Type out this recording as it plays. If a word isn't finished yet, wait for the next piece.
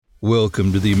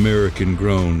Welcome to the American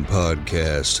Grown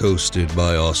Podcast, hosted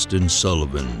by Austin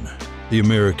Sullivan. The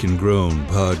American Grown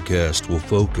Podcast will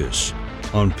focus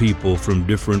on people from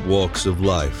different walks of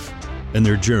life and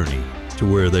their journey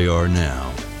to where they are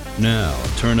now. Now,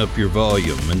 turn up your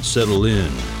volume and settle in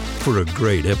for a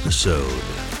great episode.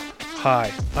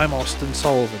 Hi, I'm Austin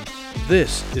Sullivan.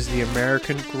 This is the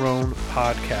American Grown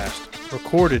Podcast,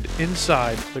 recorded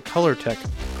inside the ColorTech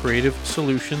Creative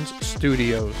Solutions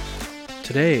Studios.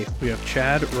 Today, we have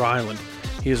Chad Ryland.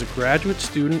 He is a graduate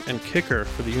student and kicker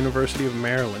for the University of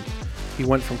Maryland. He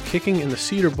went from kicking in the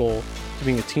Cedar Bowl to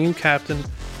being a team captain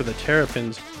for the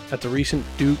Terrapins at the recent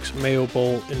Duke's Mayo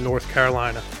Bowl in North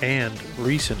Carolina and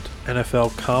recent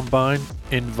NFL Combine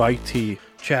Invitee.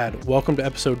 Chad, welcome to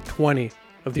episode 20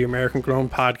 of the American Grown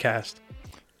Podcast.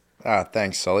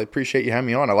 Thanks, Sully. Appreciate you having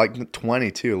me on. I like 20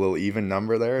 too, a little even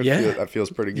number there. That feels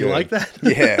pretty good. You like that?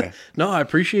 Yeah. No, I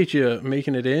appreciate you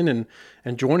making it in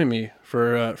and joining me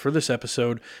for this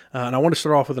episode. And I want to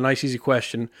start off with a nice, easy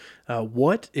question.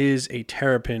 What is a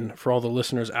terrapin for all the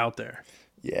listeners out there?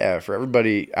 Yeah, for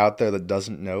everybody out there that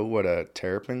doesn't know what a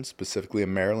terrapin, specifically a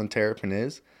Maryland terrapin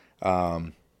is,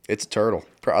 it's a turtle.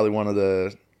 Probably one of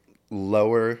the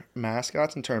lower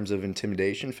mascots in terms of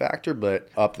intimidation factor, but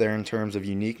up there in terms of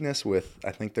uniqueness with,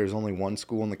 I think there's only one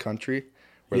school in the country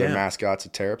where their mascot's a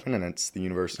terrapin, and it's the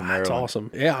University of Maryland. That's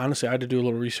awesome. Yeah, honestly, I had to do a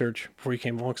little research before you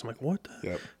came along, because I'm like, what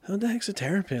the heck's a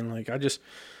terrapin? Like, I just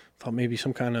thought maybe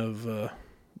some kind of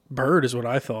bird is what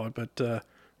I thought, but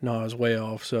no, I was way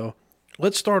off. So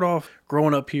let's start off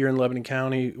growing up here in Lebanon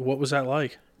County. What was that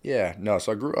like? Yeah, no,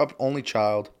 so I grew up only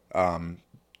child.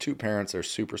 Two parents are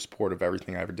super supportive of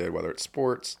everything I ever did, whether it's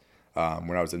sports,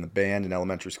 when I was in the band in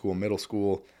elementary school, middle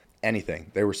school,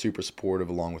 anything. They were super supportive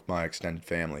along with my extended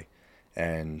family.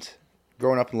 And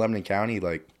growing up in Lebanon County,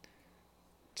 like,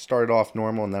 started off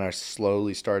normal, and then I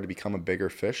slowly started to become a bigger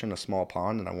fish in a small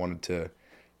pond, and I wanted to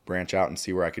branch out and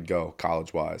see where I could go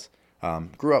college-wise.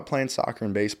 Grew up playing soccer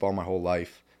and baseball my whole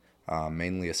life,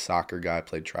 mainly a soccer guy,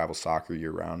 played travel soccer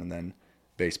year-round, and then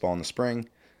baseball in the spring.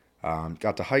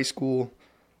 Got to high school,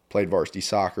 played varsity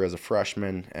soccer as a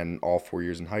freshman and all 4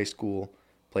 years in high school.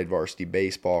 Played varsity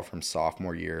baseball from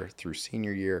sophomore year through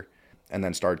senior year. And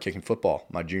then started kicking football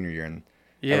my junior year. And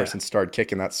ever since started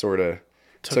kicking, that sort of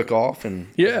took off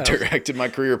and directed my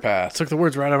career path. Took the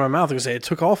words right out of my mouth. I was going to say, it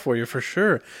took off for you for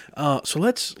sure. So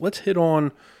let's hit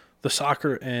on the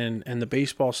soccer and the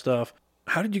baseball stuff.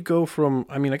 How did you go from,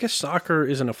 I mean, I guess soccer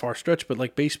isn't a far stretch, but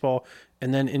like baseball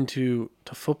and then to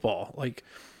football? Like,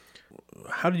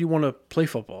 how did you want to play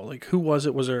football? Like, who was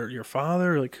it? Was there your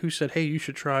father? Like, who said, hey, you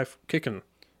should try kicking?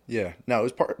 Yeah. No, it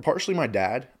was partially my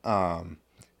dad.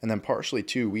 And then partially,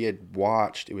 too, we had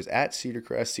watched, it was at Cedar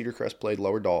Crest. Cedar Crest played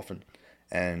Lower Dolphin.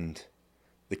 And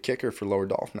the kicker for Lower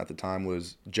Dolphin at the time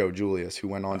was Joe Julius, who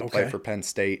went on to play for Penn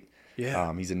State.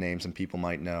 Yeah. He's a name some people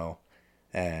might know.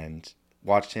 And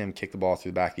watched him kick the ball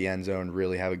through the back of the end zone,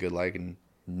 really have a good leg. And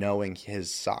knowing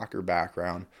his soccer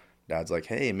background, Dad's like,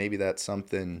 hey, maybe that's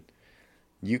something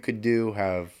you could do,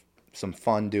 have some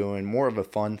fun doing, more of a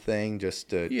fun thing, just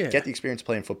to get the experience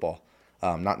playing football.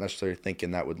 Not necessarily thinking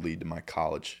that would lead to my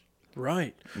college,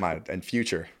 and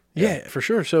future. Yeah, for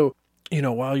sure. So,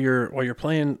 while you're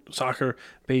playing soccer,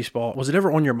 baseball, was it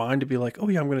ever on your mind to be like, oh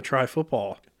yeah, I'm going to try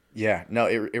football? Yeah, no,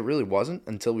 it really wasn't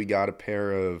until we got a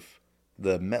pair of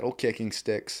the metal kicking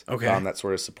sticks that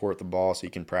sort of support the ball so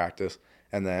you can practice,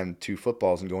 and then 2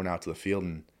 footballs and going out to the field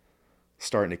and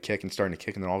starting to kick, and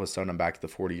then all of a sudden I'm back to the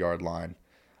 40-yard line.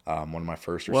 One of my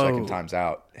first or second times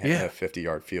out, hitting a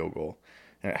 50-yard field goal.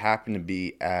 And it happened to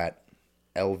be at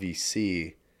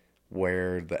LVC,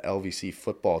 where the LVC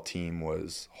football team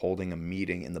was holding a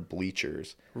meeting in the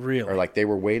bleachers. Really? Or like they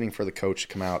were waiting for the coach to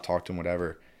come out, talk to him,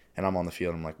 whatever. And I'm on the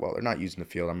field. I'm like, well, they're not using the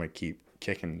field. I'm going to keep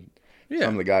kicking. Yeah.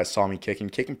 Some of the guys saw me kicking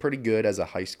pretty good as a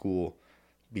high school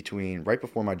right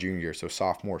before my junior year, so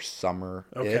sophomore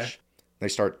summer-ish. Okay. They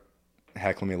start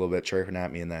heckling me a little bit, chirping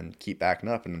at me, and then keep backing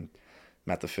up. And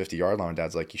I'm at the 50-yard line.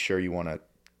 Dad's like, you sure you want to?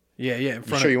 Yeah. You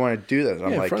sure you want to do this?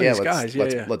 I'm like,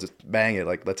 let's bang it.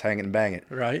 Like, let's hang it and bang it.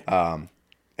 Right.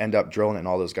 End up drilling it, and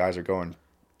all those guys are going,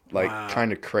 like,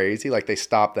 kind of crazy. Like, they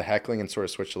stop the heckling and sort of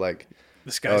switch to, like,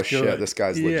 this guy's shit, this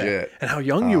guy's legit. And how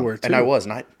young you were, too. And I was,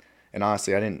 and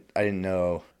honestly, I didn't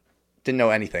know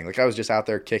anything. Like, I was just out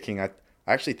there kicking. I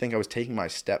actually think I was taking my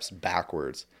steps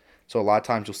backwards. So a lot of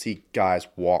times you'll see guys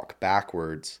walk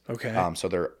backwards. Okay. So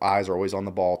their eyes are always on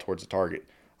the ball towards the target.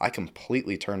 I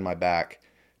completely turned my back,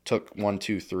 took 1,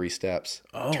 2, 3 steps,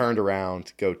 turned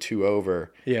around, go 2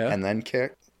 over, and then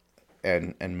kicked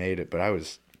and made it. But I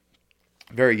was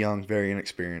very young, very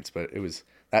inexperienced. But it was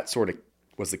that sort of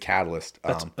was the catalyst.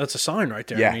 That's a sign right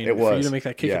there. Yeah, I mean, it was. for you to make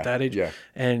that kick at that age. Yeah.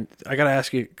 And I got to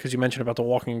ask you, because you mentioned about the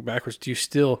walking backwards, you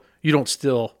don't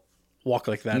still walk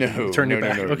like that? No, Turn no, your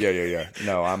back? no. Okay. Yeah.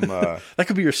 No, I'm. That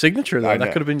could be your signature, though. I That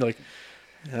know. could have been like,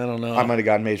 I don't know. I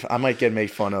might get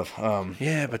made fun of.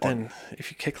 Yeah, but then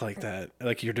if you kick like that,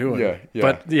 like you're doing. Yeah.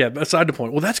 But yeah, beside the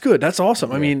point. Well, that's good. That's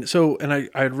awesome. I mean, and I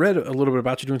had read a little bit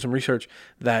about you doing some research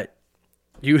that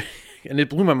you, and it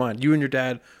blew my mind. You and your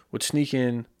dad would sneak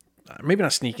in, maybe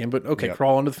not sneak in, but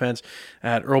crawl under the fence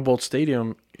at Earl Bolt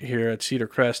Stadium here at Cedar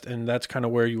Crest, and that's kind of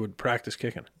where you would practice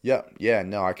kicking. Yeah.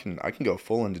 No, I can go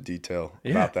full into detail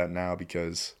about that now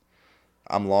because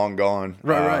I'm long gone.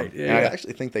 Right. Yeah, and I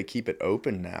actually think they keep it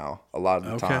open now a lot of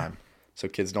the time, so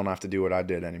kids don't have to do what I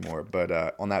did anymore.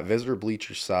 But on that visitor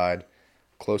bleacher side,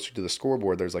 closer to the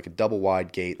scoreboard, there's like a double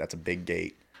wide gate. That's a big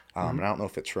gate. And I don't know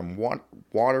if it's from water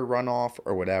runoff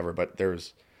or whatever, but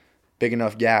there's big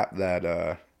enough gap that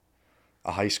a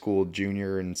high school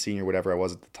junior and senior, whatever I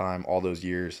was at the time, all those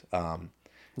years, and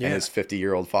his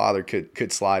 50-year-old father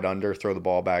could slide under, throw the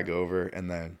ball back over, and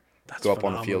then go up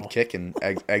on the field, kick, and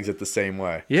exit the same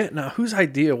way. Yeah. Now, whose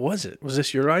idea was it? Was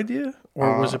this your idea,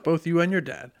 or was it both you and your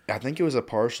dad? I think it was a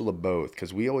partial of both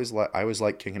because I always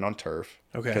like kicking on turf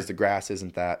because the grass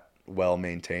isn't that well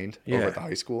maintained over at the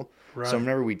high school. Right. So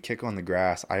whenever we'd kick on the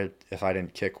grass, if I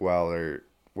didn't kick well or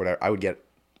whatever, I would get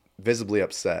visibly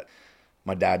upset.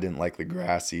 My dad didn't like the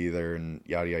grass either, and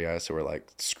yada yada yada. So we're like,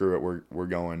 screw it, we're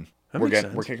going. We're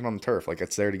kicking on the turf. Like,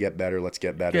 it's there to get better. Let's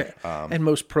get better. Yeah. And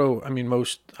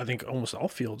I think almost all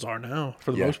fields are now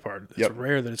for the most part. It's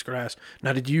rare that it's grass.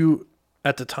 Now, did you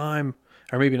at the time,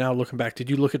 or maybe now looking back, did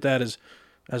you look at that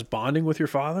as bonding with your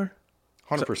father?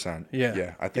 100%.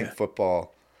 Yeah. I think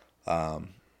football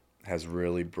has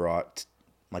really brought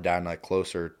my dad and I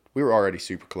closer. We were already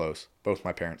super close, both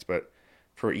my parents, but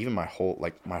for even my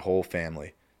whole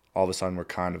family, all of a sudden we're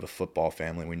kind of a football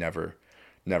family. We never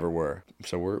were.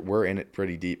 So we're in it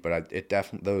pretty deep. But it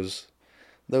definitely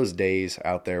those days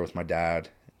out there with my dad,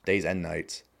 days and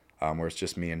nights, where it's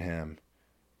just me and him.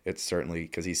 It's certainly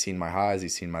because he's seen my highs,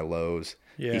 he's seen my lows.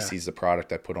 Yeah. He sees the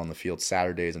product I put on the field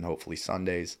Saturdays and hopefully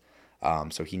Sundays.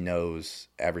 So he knows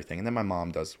everything. And then my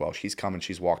mom does as well.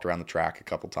 She's walked around the track a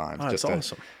couple times just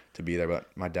awesome. To be there. But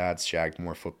my dad's shagged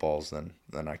more footballs than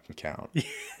I can count.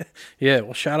 Yeah.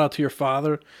 Well, shout out to your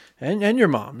father and your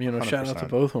mom. 100%. Shout out to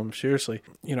both of them. Seriously.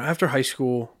 After high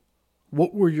school,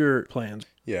 what were your plans?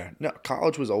 Yeah. No,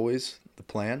 college was always the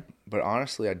plan. But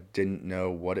honestly, I didn't know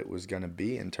what it was going to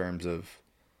be in terms of,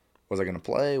 was I going to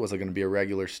play? Was I going to be a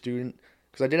regular student?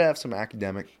 Because I did have some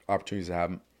academic opportunities to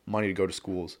have money to go to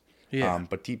schools. Yeah.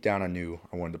 But deep down, I knew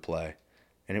I wanted to play.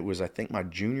 And it was, I think, my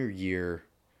junior year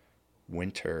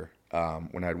winter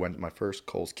when I went to my first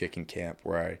Coles kicking camp,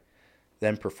 where I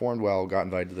then performed well, got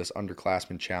invited to this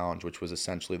underclassmen challenge, which was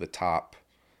essentially the top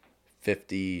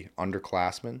 50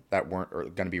 underclassmen that weren't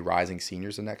going to be rising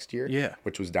seniors the next year,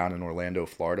 which was down in Orlando,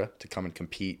 Florida, to come and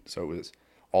compete. So it was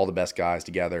all the best guys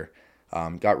together.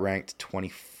 Got ranked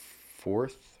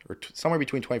 24th or somewhere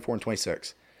between 24 and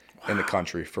 26. In the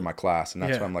country for my class. And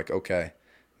that's when I'm like, okay,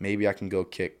 maybe I can go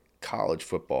kick college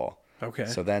football. Okay.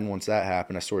 So then once that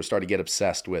happened, I sort of started to get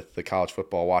obsessed with the college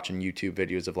football, watching YouTube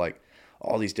videos of like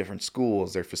all these different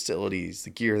schools, their facilities, the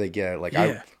gear they get.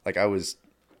 I was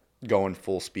going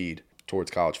full speed towards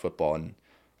college football. And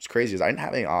what's crazy is I didn't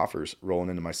have any offers rolling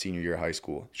into my senior year of high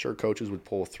school. Sure, coaches would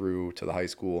pull through to the high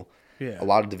school. Yeah. A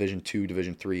lot of Division II,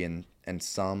 Division III, and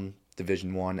some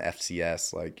Division I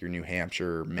FCS, like your New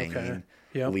Hampshire, Maine,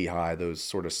 Lehigh, those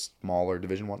sort of smaller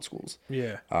Division I schools.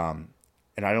 Yeah.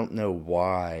 And I don't know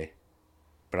why,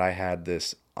 but I had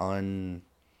this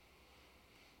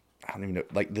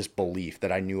this belief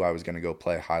that I knew I was going to go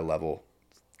play high level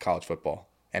college football.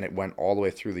 And it went all the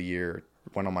way through the year.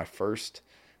 Went on my first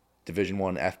Division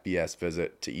I FBS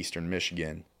visit to Eastern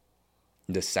Michigan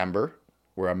in December,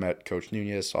 where I met Coach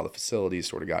Nunez, saw the facilities,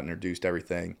 sort of got introduced to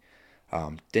everything.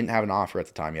 Didn't have an offer at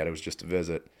the time yet. It was just a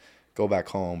visit. Go back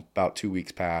home, about 2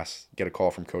 weeks pass, get a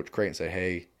call from Coach Creighton, say,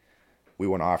 hey, we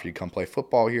want to offer you to come play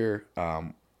football here. What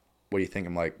do you think?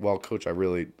 I'm like, well, Coach, I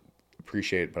really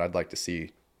appreciate it, but I'd like to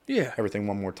see everything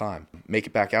one more time. Make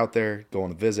it back out there, go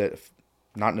on a visit.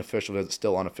 Not an official visit,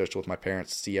 still unofficial with my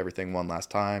parents, see everything one last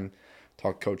time,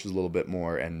 talk to coaches a little bit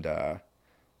more. And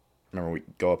remember, we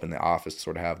go up in the office to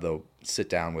sort of have the sit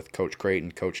down with Coach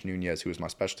Creighton, Coach Nunez, who was my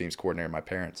special teams coordinator, and my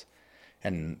parents.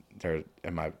 And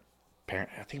my parent,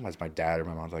 I think it was my dad or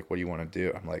my mom's like, what do you want to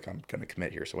do? I'm like, I'm going to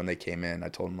commit here. So when they came in, I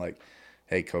told them like,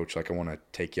 hey, Coach, like I want to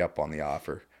take you up on the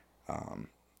offer. I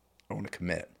want to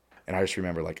commit. And I just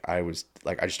remember I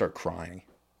just started crying.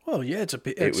 Well, yeah,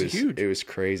 it's huge. It was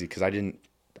crazy because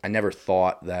I never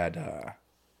thought that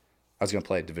I was going to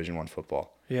play Division I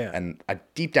football. Yeah. And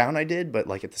deep down I did, but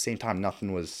like at the same time,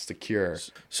 nothing was secure.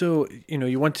 So,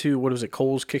 you went to, what was it,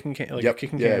 Cole's kicking camp? Like Yep.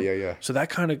 kicking Yeah, camp? yeah. So that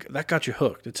got you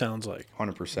hooked, it sounds like.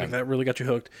 100%. Like that really got you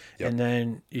hooked. Yep. And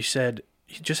then you said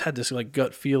you just had this like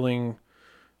gut feeling,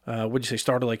 what'd you say,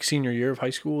 started like senior year of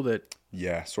high school that...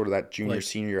 Yeah, sort of that junior,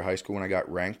 senior year of high school when I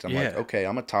got ranked. I'm like, Yeah. okay,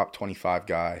 I'm a top 25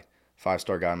 guy,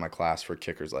 5-star guy in my class for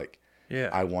kickers. Like,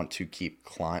 Yeah. I want to keep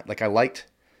climbing. Like, I liked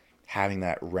having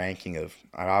that ranking of,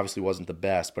 I obviously wasn't the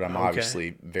best, but I'm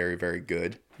obviously very, very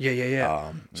good.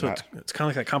 Yeah. So it's kind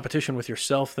of like that competition with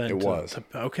yourself then. It was.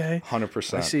 Okay.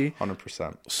 100%. I see.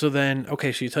 100%. So then,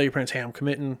 okay, so you tell your parents, hey, I'm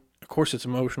committing. Of course, it's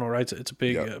emotional, right? It's a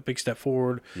big, big step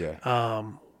forward. Yeah.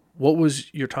 What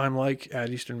was your time like at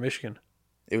Eastern Michigan?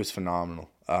 It was phenomenal.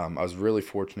 I was really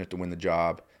fortunate to win the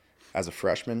job as a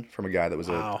freshman from a guy that was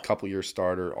a couple year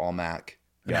starter, all MAC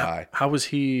guy. How was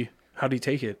he? How did he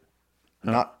take it?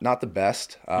 Not the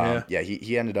best. Yeah.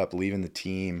 He ended up leaving the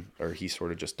team, or he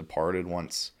sort of just departed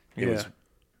once it was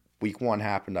week 1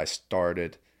 happened. I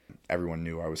started. Everyone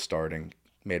knew I was starting.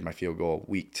 Made my field goal.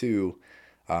 Week 2,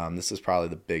 this is probably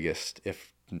the biggest,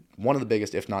 one of the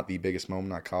biggest, if not the biggest moment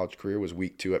in my college career, was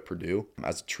week 2 at Purdue.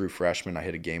 As a true freshman, I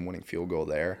hit a game-winning field goal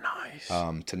there. Nice.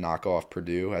 To knock off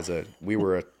Purdue. We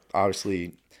were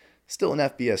obviously still an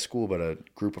FBS school, but a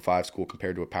group of 5 school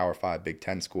compared to a Power 5 Big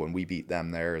Ten school, and we beat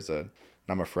them there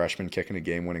I'm a freshman kicking a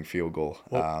game-winning field goal.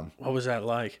 What was that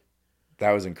like?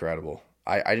 That was incredible.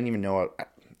 I didn't even know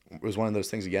it was one of those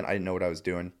things, again, I didn't know what I was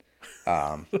doing.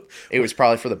 It was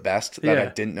probably for the best that I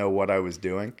didn't know what I was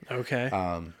doing. Okay.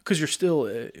 Because you're still,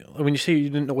 when you say you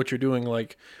didn't know what you're doing,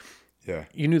 like,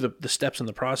 you knew the steps in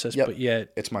the process, but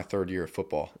yet... It's my 3rd year of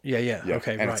football. Yeah.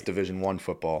 Okay, and it's Division I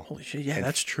football. Holy shit,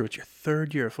 that's true. It's your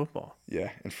 3rd year of football.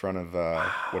 Yeah, in front of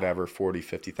whatever 40,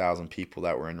 50,000 people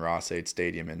that were in Ross-Ade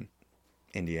Stadium in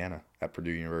Indiana at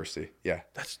Purdue University. Yeah.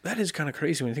 That is kind of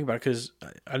crazy when you think about it, because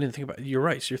I didn't think about it. You're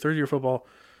right. So your 3rd year of football,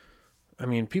 I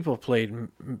mean, people have played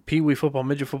pee-wee football,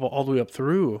 midget football, all the way up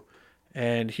through.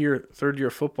 And here, 3rd year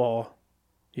of football,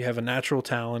 you have a natural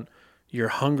talent. You're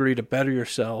hungry to better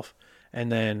yourself. And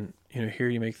then, here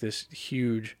you make this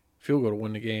huge field goal to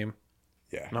win the game.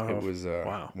 Yeah, it was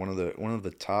one of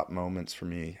the top moments for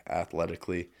me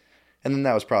athletically. And then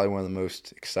that was probably one of the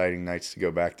most exciting nights to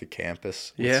go back to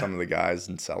campus with some of the guys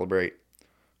and celebrate.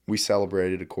 We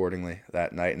celebrated accordingly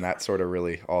that night, and that sort of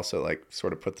really also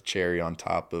sort of put the cherry on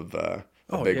top of a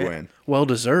big win. Well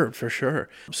deserved, for sure.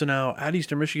 So now at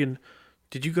Eastern Michigan,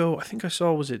 did you go, I think I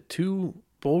saw, was it 2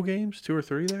 bowl games, 2 or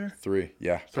 3 there? 3,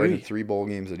 yeah. Played in 3 bowl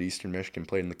games at Eastern Michigan.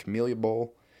 Played in the Camellia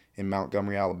Bowl in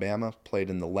Montgomery, Alabama.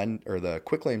 Played in the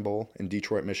Quick Lane Bowl in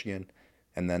Detroit, Michigan.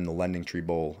 And then the Lending Tree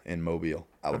Bowl in Mobile,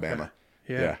 Alabama.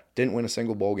 Okay. Yeah. Didn't win a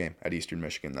single bowl game at Eastern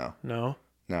Michigan, though. No?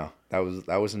 No. That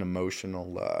was an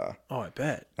emotional... I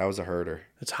bet. That was a herder.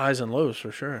 It's highs and lows,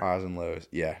 for sure. Highs and lows.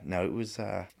 Yeah. No, it was...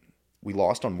 we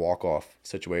lost on walk-off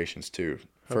situations, too.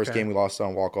 First game, we lost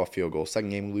on walk-off field goal. Second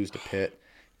game, we lose to Pitt.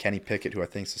 Kenny Pickett, who I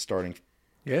think is the starting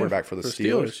quarterback for the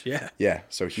Steelers. Yeah. Yeah.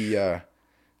 So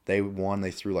they won.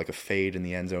 They threw a fade in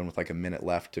the end zone with a minute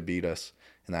left to beat us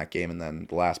in that game. And then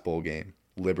the last bowl game,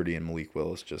 Liberty and Malik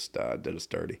Willis just did us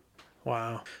dirty.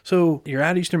 Wow. So you're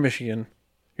at Eastern Michigan.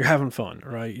 You're having fun,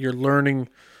 right? You're learning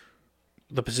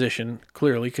the position,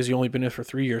 clearly, because you've only been in it for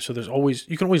 3 years. So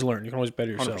you can always learn. You can always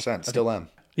better yourself. 100%. Still am.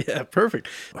 Yeah, perfect.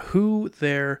 Who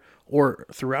there, or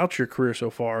throughout your career so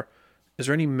far, is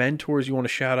there any mentors you want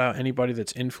to shout out? Anybody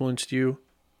that's influenced you?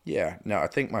 Yeah. No, I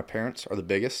think my parents are the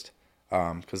biggest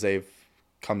because they've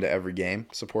come to every game,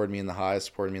 supported me in the highs,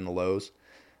 supported me in the lows.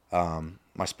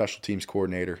 My special teams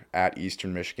coordinator at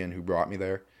Eastern Michigan, who brought me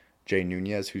there, Jay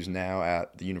Nunez, who's now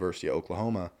at the University of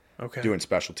Oklahoma doing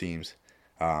special teams.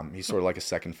 He's sort of like a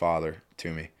second father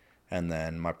to me. And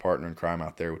then my partner in crime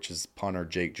out there, which is punter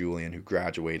Jake Julian, who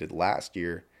graduated last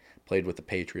year, played with the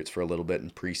Patriots for a little bit in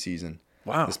preseason.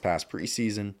 Wow. This past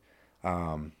preseason.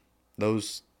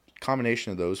 Those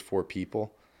combination of those 4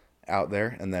 people out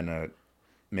there, and then a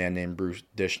man named Bruce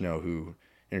Dishno, who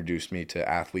introduced me to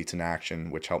Athletes in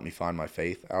Action, which helped me find my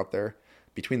faith out there.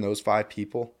 Between those 5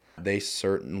 people, they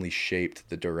certainly shaped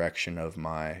the direction of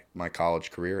my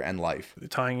college career and life.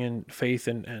 Tying in faith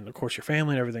and of course your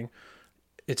family and everything,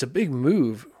 it's a big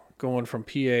move going from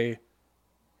PA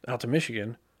out to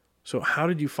Michigan. So how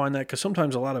did you find that? Because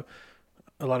sometimes a lot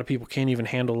of people can't even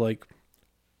handle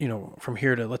from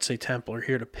here to, let's say, Temple, or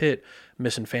here to Pitt,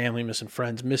 missing family, missing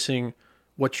friends, missing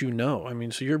what you know. I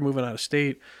mean, so you're moving out of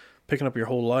state, picking up your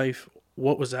whole life.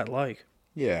 What was that like?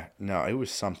 Yeah, no, it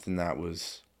was something that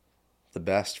was the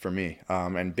best for me.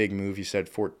 And big move, you said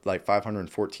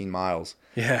 514 miles.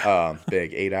 Yeah.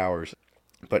 Big, 8 hours.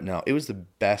 But no, it was the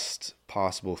best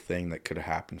possible thing that could have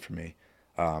happened for me.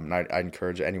 And I'd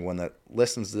encourage anyone that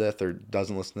listens to this or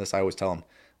doesn't listen to this, I always tell them,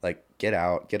 like, get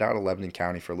out of Lebanon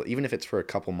County even if it's for a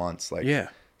couple months, like,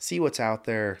 see what's out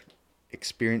there,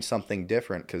 experience something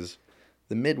different, because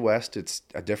the Midwest, it's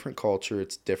a different culture,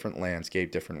 it's different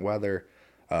landscape, different weather.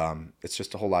 It's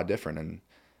just a whole lot different, and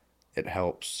it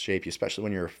helps shape you, especially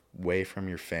when you're away from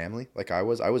your family. Like I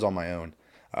was on my own.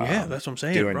 That's what I'm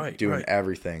saying. Doing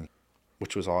everything,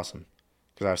 which was awesome,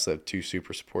 because I also have two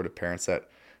super supportive parents that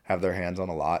have their hands on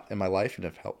a lot in my life and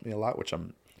have helped me a lot, which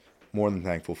I'm more than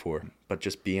thankful for. But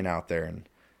just being out there and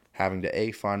having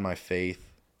to find my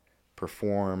faith,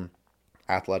 perform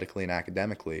athletically and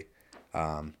academically,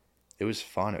 it was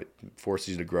fun. It forces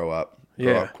you to grow up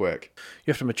quick.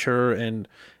 You have to mature and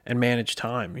manage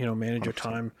time. Manage 100%. Your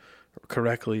time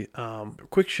correctly.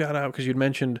 Quick shout out, because you'd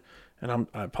mentioned, and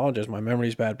I apologize, my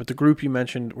memory's bad, but the group you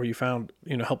mentioned where you found,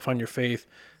 help find your faith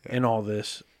in all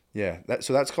this. Yeah,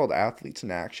 so that's called Athletes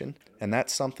in Action, and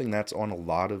that's something that's on a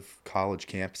lot of college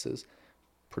campuses,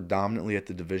 predominantly at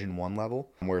the Division I level,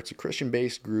 where it's a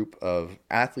Christian-based group of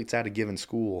athletes at a given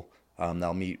school.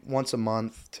 They'll meet once a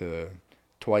month to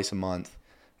twice a month,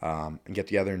 and get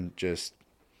together and just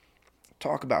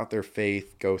talk about their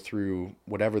faith, go through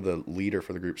whatever the leader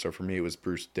for the group. So for me, it was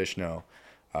Bruce Dishno,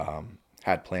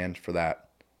 had planned for that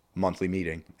monthly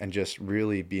meeting, and just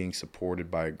really being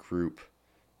supported by a group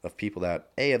of people that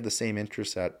have the same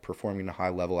interests at performing at a high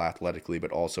level athletically,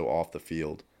 but also off the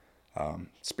field,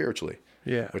 spiritually.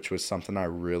 Yeah. Which was something I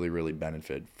really, really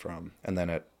benefited from. And then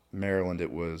at Maryland,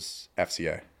 it was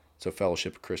FCA, so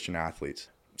Fellowship of Christian Athletes.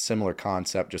 Similar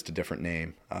concept, just a different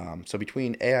name. So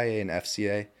between AIA and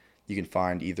FCA, you can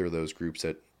find either of those groups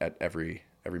at every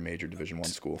major Division I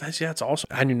school. That's awesome.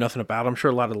 I knew nothing about it. I'm sure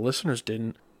a lot of the listeners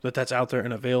didn't, but that's out there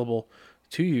and available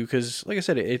to you, because like I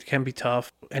said, it can be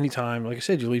tough anytime. Like I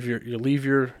said, you leave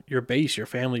your base, your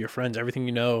family, your friends, everything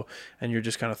you know, and you're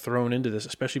just kind of thrown into this,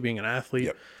 especially being an athlete.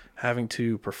 Yep. Having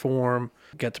to perform,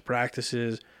 get to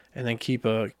practices, and then keep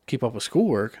up with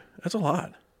schoolwork. That's a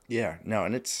lot. Yeah, no,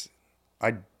 and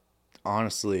I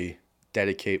honestly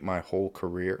dedicate my whole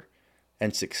career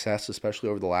and success, especially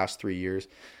over the last 3 years,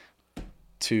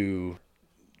 to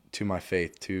my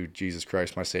faith, to Jesus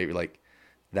Christ, my Savior. Like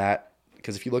that.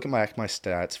 Because if you look at my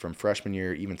stats from freshman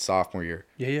year, even sophomore year,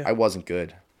 I wasn't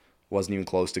good. Wasn't even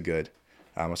close to good.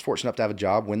 I was fortunate enough to have a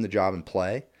job, win the job, and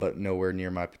play, but nowhere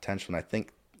near my potential. And I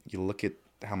think you look at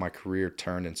how my career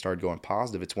turned and started going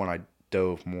positive, it's when I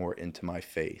dove more into my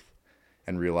faith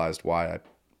and realized why I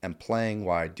am playing,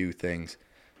 why I do things,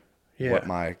 what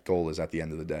my goal is at the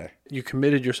end of the day. You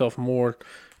committed yourself more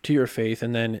to your faith,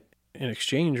 and then in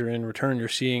exchange or in return, you're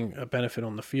seeing a benefit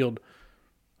on the field.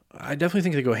 I definitely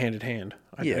think they go hand in hand.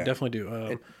 I definitely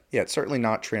do. It's certainly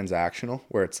not transactional,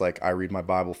 where it's like I read my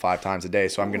Bible 5 times a day,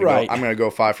 so I'm gonna go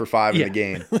 5 for 5 in the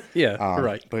game.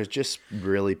 Right. But it just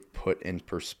really put in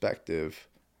perspective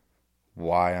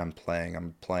why I'm playing.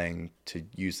 I'm playing to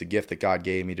use the gift that God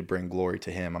gave me to bring glory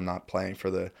to Him. I'm not playing for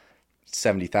the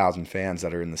 70,000 fans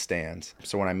that are in the stands.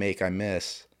 So when I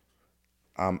miss,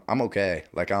 I'm okay.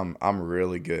 Like I'm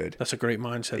really good. That's a great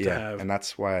mindset to have. And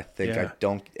that's why I think I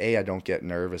don't get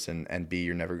nervous, and B,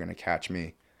 you're never going to catch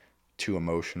me too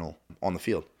emotional on the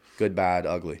field. Good, bad,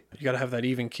 ugly. You got to have that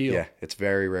even keel. Yeah, it's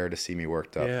very rare to see me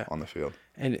worked up on the field.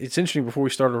 And it's interesting, before we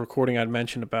started recording, I'd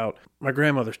mentioned about my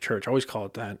grandmother's church. I always call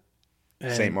it that.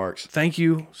 St. Mark's. Thank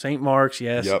you, St. Mark's.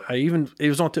 Yes, yep. It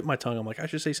was on the tip of my tongue. I'm like, I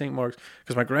should say St. Mark's,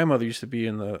 because my grandmother used to be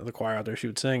in the choir out there. She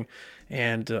would sing,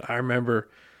 and I remember,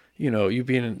 you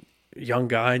being a young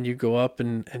guy and you go up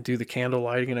and do the candle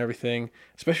lighting and everything,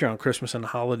 especially around Christmas and the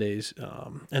holidays.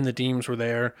 And the Deems were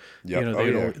there.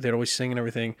 Yep. They'd always sing and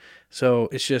everything. So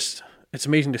it's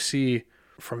amazing to see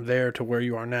from there to where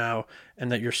you are now,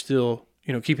 and that you're still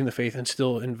keeping the faith and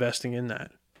still investing in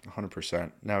that.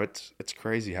 100%. Now it's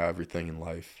crazy how everything in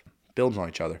life builds on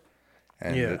each other,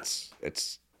 and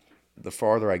it's the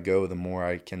farther I go, the more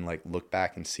I can look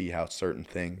back and see how certain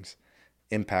things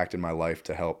impacted my life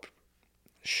to help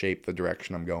shape the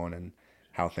direction I'm going and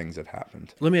how things have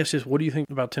happened. Let me ask this: what do you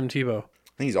think about Tim Tebow?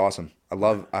 I think he's awesome. I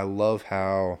love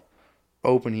how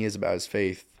open he is about his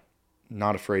faith,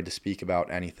 not afraid to speak about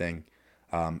anything.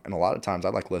 And a lot of times I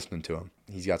like listening to him.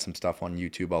 He's got some stuff on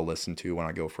YouTube I'll listen to when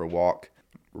I go for a walk.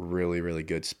 Really, really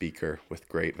good speaker with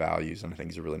great values, and I think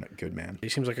he's a really good man. He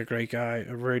seems like a great guy,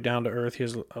 very down to earth. He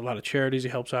has a lot of charities he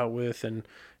helps out with, and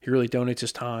he really donates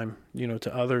his time,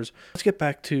 to others. Let's get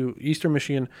back to Eastern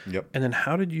Michigan. Yep. And then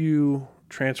how did you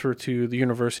transfer to the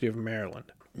University of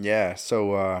Maryland? Yeah,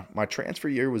 so my transfer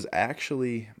year was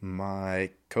actually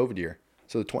my COVID year.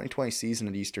 So the 2020 season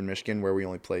at Eastern Michigan, where we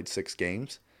only played 6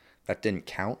 games, that didn't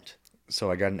count. So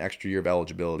I got an extra year of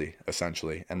eligibility,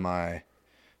 essentially. And my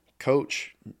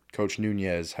coach, Coach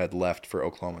Nunez, had left for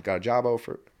Oklahoma. Got a job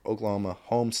over Oklahoma,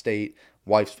 home state,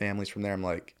 wife's family's from there.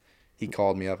 He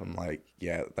called me up. I'm like,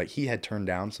 yeah, like he had turned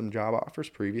down some job offers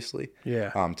previously. Yeah.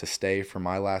 To stay for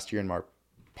my last year and my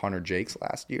punter Jake's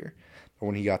last year. But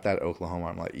when he got that at Oklahoma,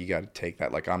 I'm like, you got to take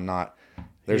that. Like,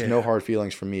 there's no hard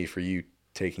feelings for me for you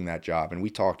taking that job. And we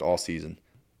talked all season.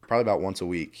 Probably about once a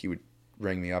week, he would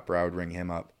ring me up or I would ring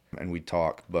him up and we'd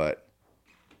talk. But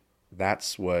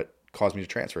that's what caused me to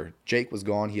transfer. Jake was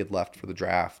gone. He had left for the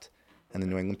draft and the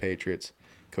New England Patriots.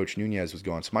 Coach Nunez was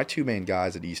gone. So my two main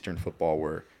guys at Eastern football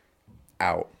were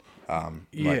out.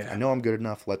 Like, I know I'm good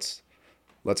enough. Let's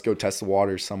go test the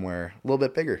waters somewhere a little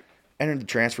bit bigger. Entered the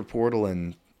transfer portal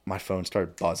and my phone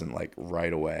started buzzing like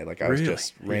right away. Like I was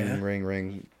just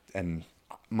ring. And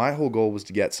my whole goal was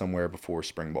to get somewhere before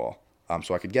spring ball.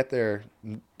 So I could get there,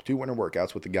 do winter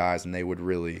workouts with the guys, and they would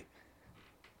really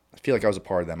I feel like I was a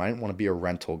part of them. I didn't want to be a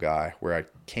rental guy where I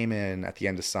came in at the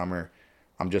end of summer.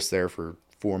 I'm just there for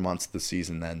 4 months of the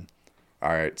season, then all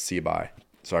right, see you, bye.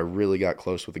 So I really got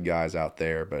close with the guys out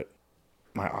there, but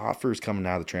my offers coming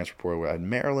out of the transfer portal, I had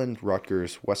Maryland,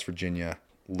 Rutgers, West Virginia,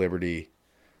 Liberty.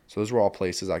 So those were all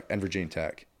places, and Virginia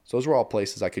Tech. So those were all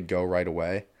places I could go right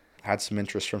away. I had some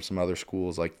interest from some other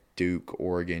schools like Duke,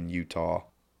 Oregon, Utah,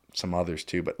 some others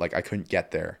too, but like I couldn't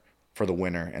get there for the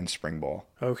winter and spring ball.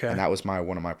 Okay. And that was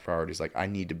one of my priorities. Like I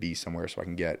need to be somewhere so I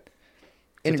can get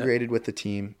integrated with the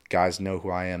team. Guys know who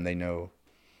I am. They know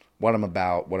what I'm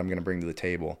about, what I'm going to bring to the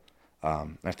table.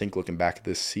 I think looking back at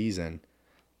this season,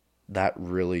 that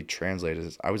really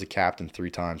translated. I was a captain 3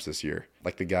 times this year.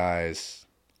 Like the guys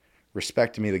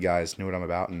respected me. The guys knew what I'm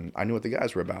about, and I knew what the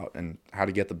guys were about and how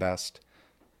to get the best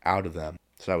out of them.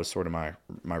 So that was sort of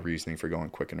my reasoning for going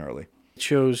quick and early. It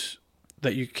shows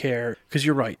that you care, because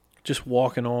you're right. Just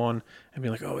walking on and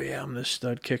being like, oh, yeah, I'm this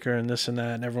stud kicker and this and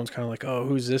that, and everyone's kind of like, oh,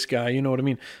 who's this guy? You know what I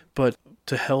mean? But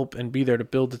to help and be there to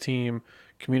build the team,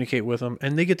 communicate with them,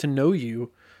 and they get to know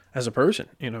you as a person,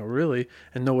 really,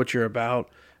 and know what you're about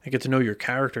and get to know your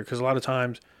character. Because a lot of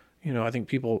times, I think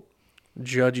people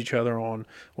judge each other on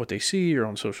what they see or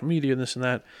on social media and this and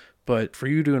that. But for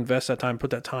you to invest that time, put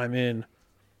that time in,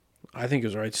 I think it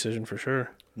was the right decision for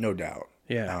sure. No doubt.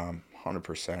 Yeah.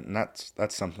 100%. And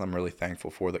that's something I'm really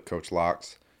thankful for that Coach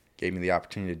Locks gave me the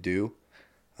opportunity to do.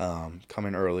 Come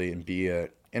in early and be an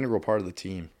integral part of the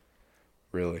team,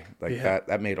 really.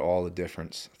 That made all the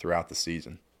difference throughout the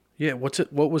season. Yeah,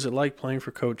 what was it like playing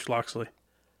for Coach Loxley?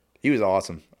 He was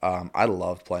awesome. I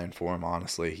loved playing for him,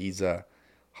 honestly. He's a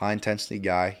high-intensity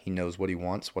guy. He knows what he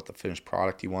wants, what the finished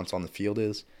product he wants on the field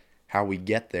is, how we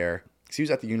get there. 'Cause he was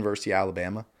at the University of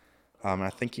Alabama. And I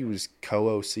think he was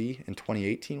co-OC in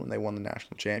 2018 when they won the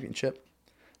national championship.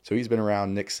 So he's been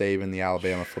around Nick Saban, the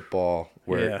Alabama football,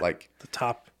 where the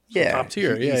top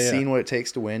tier. He's seen what it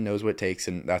takes to win, knows what it takes,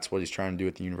 and that's what he's trying to do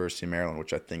at the University of Maryland,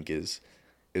 which I think is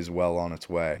well on its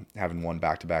way, having won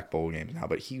back-to-back bowl games now.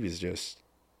 But he was just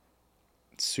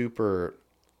super.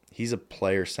 He's a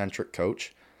player-centric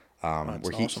coach,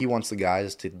 where he wants the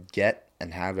guys to get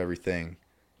and have everything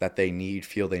that they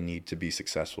feel they need to be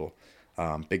successful.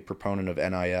 Big proponent of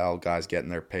NIL, guys getting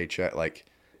their paycheck. Like,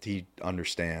 he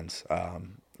understands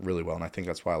really well, and I think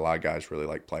that's why a lot of guys really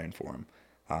like playing for him.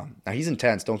 Now, he's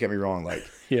intense, don't get me wrong. Like,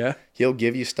 he'll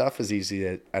give you stuff as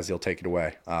easy as he'll take it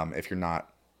away if you're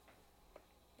not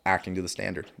acting to the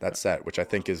standard that's set, which I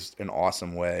think is an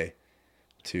awesome way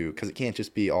to – because it can't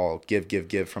just be all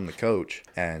give from the coach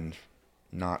and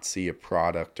not see a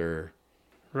product or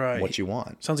what you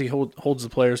want. Sounds like he holds the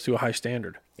players to a high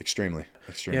standard. Extremely.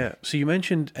 Yeah. So you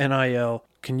mentioned NIL.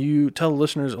 Can you tell the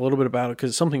listeners a little bit about it?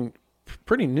 Because it's something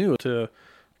pretty new to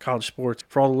college sports.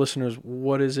 For all the listeners,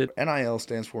 what is it? NIL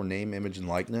stands for name, image, and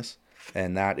likeness,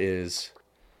 and that is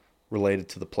related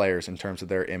to the players in terms of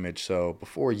their image. So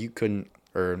before you couldn't,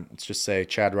 or let's just say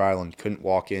Chad Ryland couldn't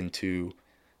walk into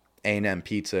A&M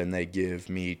Pizza and they give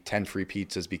me 10 free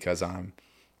pizzas because I'm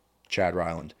Chad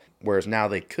Ryland. Whereas now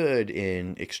they could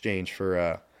in exchange for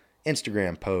a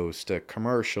Instagram post, a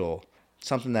commercial,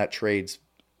 something that trades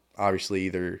obviously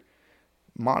either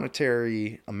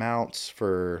monetary amounts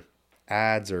for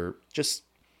ads or just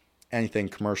anything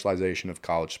commercialization of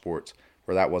college sports,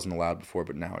 where that wasn't allowed before,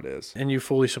 but now it is. And you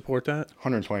fully support that?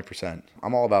 120%.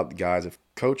 I'm all about the guys. If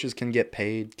coaches can get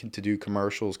paid to do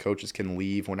commercials, coaches can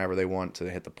leave whenever they want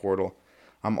to hit the portal.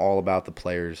 I'm all about the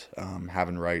players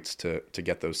having rights to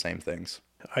get those same things.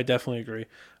 I definitely agree.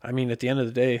 I mean, at the end of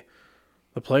the day,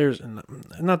 the players, and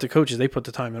not the coaches, they put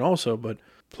the time in also, but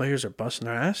players are busting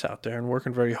their ass out there and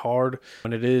working very hard.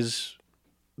 And it is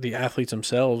the athletes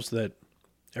themselves that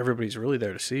everybody's really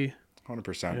there to see.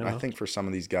 100%. You know? I think for some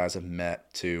of these guys I've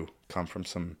met to come from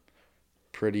some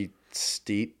pretty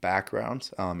steep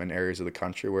backgrounds in areas of the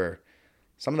country where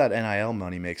some of that NIL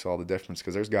money makes all the difference,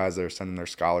 because there's guys that are sending their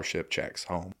scholarship checks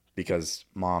home because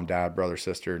mom, dad, brother,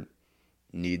 sister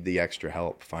need the extra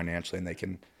help financially, and they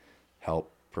can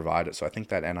help provide it. So I think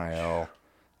that NIL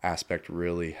aspect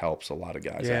really helps a lot of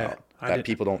guys out. That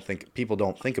people don't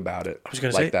think about it. I was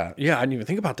going to say that. Yeah, I didn't even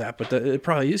think about that, but it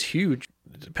probably is huge,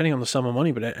 depending on the sum of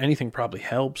money. But anything probably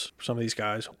helps for some of these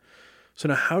guys. So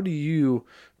now, how do you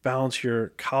balance your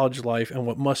college life and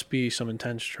what must be some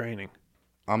intense training?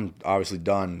 I'm obviously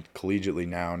done collegiately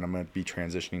now, and I'm going to be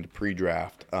transitioning to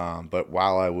pre-draft. But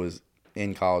while I was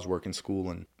in college, working school,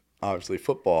 and obviously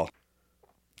football,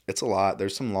 it's a lot.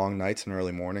 There's some long nights and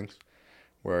early mornings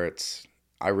where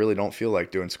I really don't feel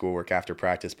like doing schoolwork after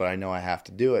practice, but I know I have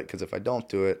to do it, because if I don't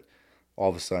do it, all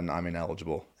of a sudden I'm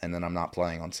ineligible, and then I'm not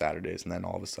playing on Saturdays, and then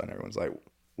all of a sudden everyone's like,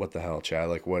 what the hell, Chad?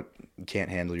 Like, what? You can't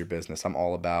handle your business. I'm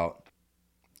all about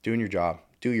doing your job.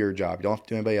 Do your job. You don't have to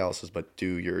do anybody else's, but do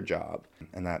your job.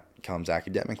 And that comes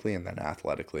academically and then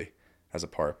athletically as a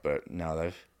part. But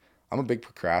no, I'm a big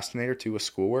procrastinator too with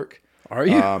schoolwork. Are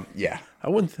you? Yeah. I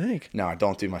wouldn't think. No, I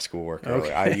don't do my schoolwork early.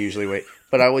 Okay. I usually wait,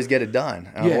 but I always get it done.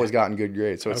 And I've always gotten good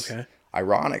grades. So it's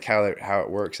ironic how it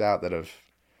works out that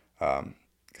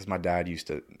because my dad used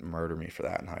to murder me for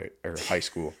that in high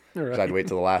school. Because I'd wait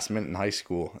till the last minute in high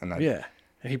school. And and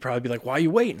he'd probably be like, why are you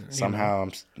waiting? Somehow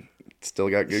I'm still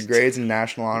got good grades in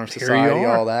National Honor Society,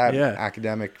 all that,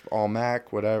 academic, all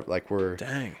MAC, whatever. Like we're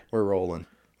rolling.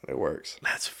 It works.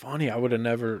 That's funny. I would have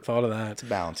never thought of that. It's a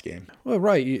balance game. Well,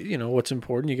 right. You know what's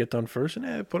important. You get done first,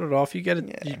 and put it off. You get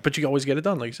it, but you always get it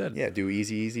done, like you said. Yeah, do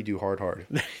easy, do hard.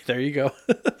 There you go.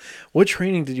 What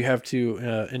training did you have to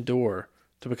endure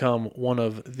to become one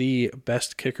of the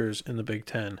best kickers in the Big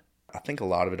Ten? I think a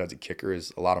lot of it as a kicker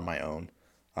is a lot of my own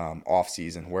off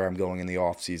season, where I'm going in the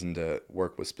off season to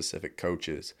work with specific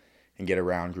coaches and get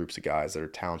around groups of guys that are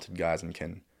talented guys and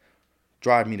can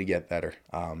drive me to get better.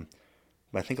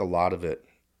 But I think a lot of it,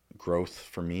 growth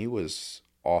for me, was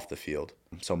off the field.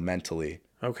 So mentally,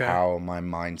 how my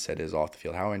mindset is off the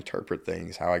field, how I interpret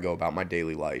things, how I go about my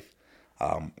daily life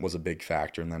was a big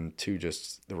factor. And then two,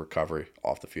 just the recovery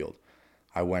off the field.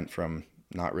 I went from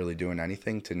not really doing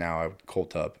anything to now I would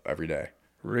cold tub every day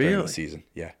during the season.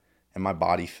 Yeah. And my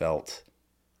body felt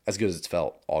as good as it's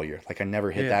felt all year. Like I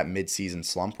never hit that mid-season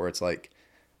slump where it's like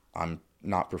I'm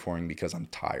not performing because I'm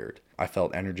tired. I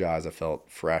felt energized. I felt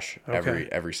fresh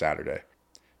every Saturday.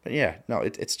 But yeah, no,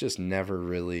 it's just never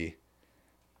really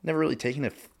taking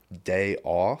a day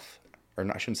off, or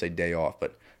not, I shouldn't say day off,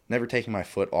 but never taking my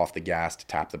foot off the gas to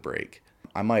tap the brake.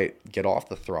 I might get off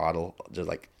the throttle, just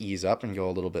like ease up and go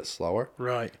a little bit slower.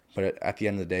 Right. But at the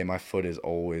end of the day, my foot is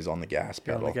always on the gas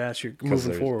pedal. On the gas, you're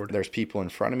moving forward. There's people in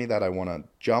front of me that I want to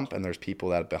jump, and there's people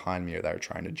that behind me that are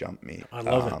trying to jump me. I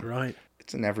love it, right.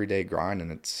 It's an everyday grind,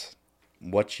 and it's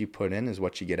what you put in is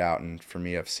what you get out. And for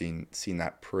me, I've seen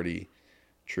that pretty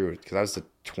true, because I was the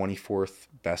 24th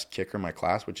best kicker in my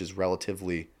class, which is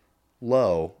relatively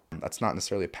low. That's not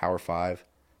necessarily a Power 5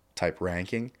 type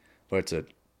ranking, but it's a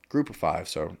group of 5.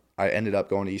 So I ended up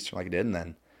going to Eastern like I did, and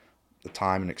then the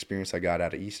time and experience I got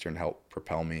out of Eastern helped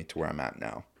propel me to where I'm at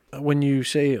now. When you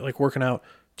say like working out,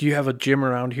 do you have a gym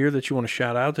around here that you want to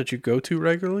shout out that you go to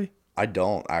regularly? I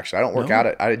don't actually. I don't work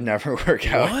out. I never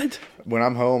work out. What? When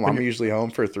I'm home, I'm usually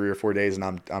home for 3 or 4 days, and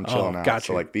I'm chilling out. Gotcha.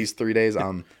 So like these 3 days,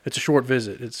 it's a short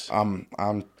visit.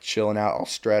 I'm chilling out. I'll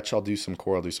stretch. I'll do some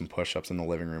core. I'll do some push-ups in the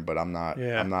living room, but I'm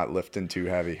not lifting too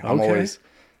heavy. I'm always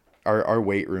our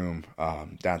weight room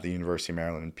down at the University of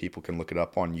Maryland, and people can look it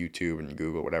up on YouTube and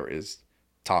Google, whatever, is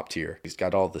top tier. He's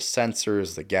got all the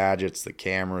sensors, the gadgets, the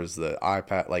cameras, the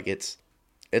iPad. Like it's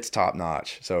top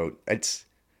notch. So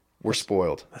we're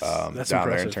spoiled that's down impressive.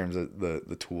 there in terms of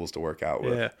the tools to work out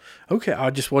with. Yeah. Okay. I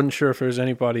just wasn't sure if there was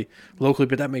anybody locally,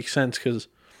 but that makes sense because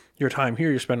your time here,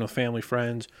 you're spending with family,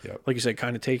 friends. Yep. Like you said,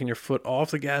 kind of taking your foot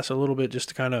off the gas a little bit just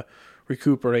to kind of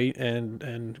recuperate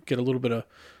and get a little bit of,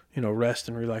 rest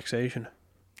and relaxation.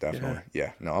 Definitely.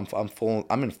 Yeah. No,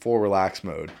 I'm in full relax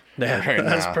mode. Yeah. Right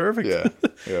that's now. Perfect.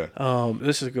 Yeah.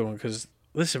 This is a good one because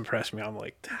this impressed me. I'm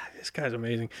like, this guy's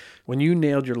amazing. When you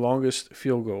nailed your longest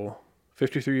field goal,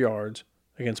 53 yards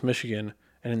against Michigan,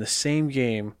 and in the same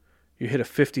game, you hit a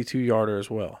 52-yarder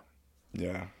as well.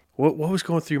 Yeah. What was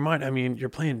going through your mind? I mean, you're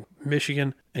playing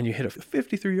Michigan, and you hit a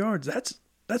 53 yards.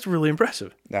 That's really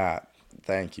impressive.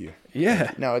 Thank you.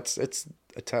 Yeah. No, it's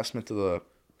a testament to the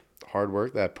hard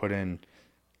work that I put in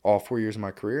all 4 years of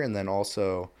my career, and then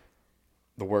also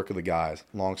the work of the guys.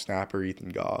 Long snapper, Ethan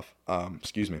Goff, and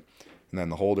then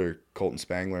the holder, Colton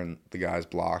Spangler, and the guys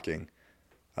blocking.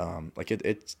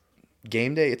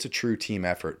 game day, it's a true team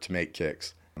effort to make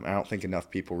kicks. I don't think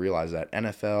enough people realize that.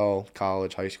 NFL,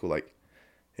 college, high school, like,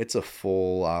 it's a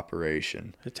full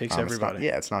operation. It takes everybody.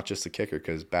 It's not just the kicker,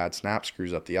 because bad snap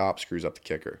screws up the op, screws up the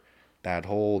kicker. Bad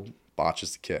hold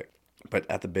botches the kick. But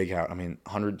at the big house,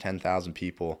 110,000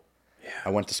 people. Yeah. I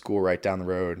went to school right down the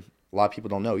road. A lot of people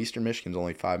don't know Eastern Michigan's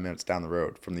only 5 minutes down the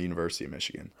road from the University of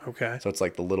Michigan. Okay. So it's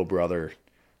like the little brother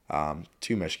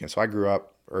to Michigan. So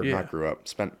I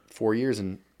spent 4 years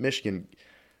in Michigan,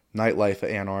 nightlife at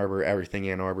Ann Arbor, everything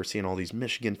Ann Arbor, seeing all these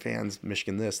Michigan fans,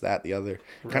 Michigan this, that, the other,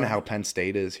 kind of how Penn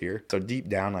State is here. So deep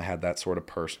down, I had that sort of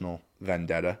personal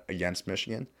vendetta against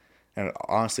Michigan. And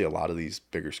honestly, a lot of these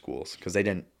bigger schools, because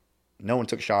no one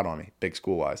took a shot on me, big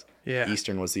school-wise. Yeah.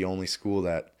 Eastern was the only school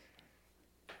that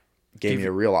gave me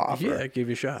a real offer. Yeah, it gave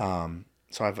you a shot.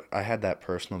 So I had that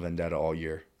personal vendetta all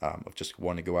year of just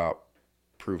wanting to go out,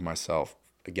 prove myself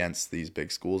against these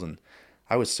big schools. And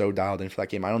I was so dialed in for that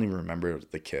game, I don't even remember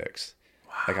the kicks.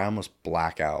 Wow. Like, I almost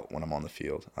black out when I'm on the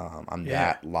field. I'm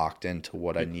that locked into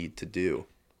what I need to do.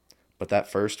 But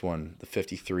that first one, the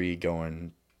 53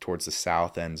 going towards the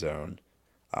south end zone,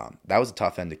 that was a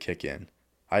tough end to kick in.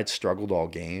 I had struggled all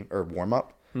game, or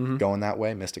warm-up, going that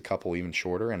way, missed a couple even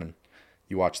shorter, and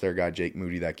you watch their guy Jake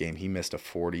Moody that game, he missed a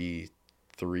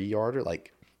 43-yarder,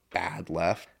 like, bad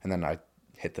left, and then I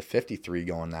hit the 53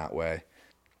 going that way.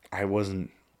 I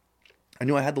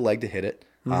knew I had the leg to hit it,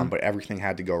 but everything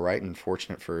had to go right, and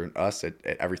fortunate for us,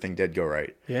 everything did go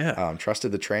right. Yeah.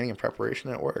 Trusted the training and preparation,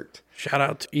 and it worked. Shout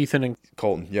out to Ethan and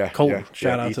Colton. Yeah.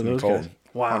 Shout out to those guys.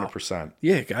 Wow. 100%.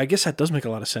 Yeah, I guess that does make a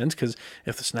lot of sense, because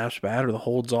if the snap's bad or the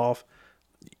hold's off,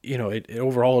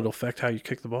 overall it'll affect how you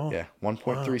kick the ball. Yeah,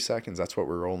 1.3 seconds. That's what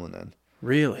we're rolling in.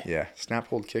 Really? Yeah, snap,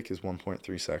 hold, kick is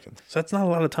 1.3 seconds. So that's not a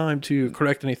lot of time to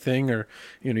correct anything, or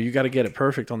you got to get it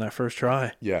perfect on that first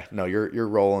try. Yeah, no, you're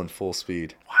rolling full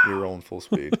speed. Wow. You're rolling full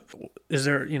speed. Is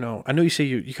there, I know you say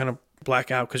you kind of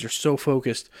black out because you're so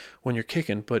focused when you're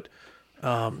kicking, but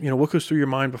what goes through your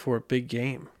mind before a big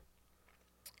game?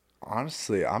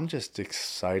 Honestly, I'm just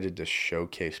excited to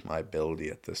showcase my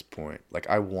ability at this point. Like,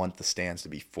 I want the stands to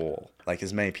be full, like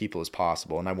as many people as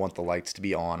possible, and I want the lights to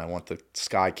be on. I want the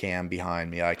sky cam behind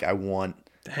me. Like, I want...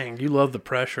 Dang, you love the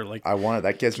pressure. Like, I want it.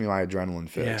 That gives me my adrenaline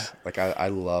fix. Yeah. Like, I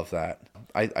love that.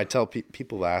 I tell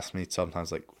people ask me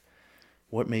sometimes, like,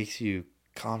 what makes you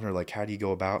confident? Like, how do you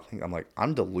go about things? I'm like,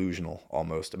 I'm delusional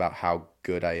almost about how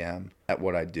good I am at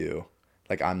what I do.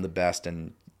 Like, I'm the best,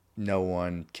 and no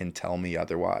one can tell me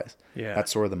otherwise. Yeah.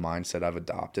 That's sort of the mindset I've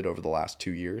adopted over the last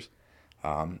 2 years.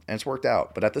 And it's worked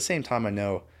out. But at the same time, I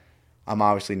know I'm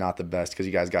obviously not the best, because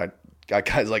you guys got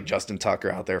guys like Justin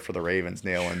Tucker out there for the Ravens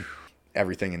nailing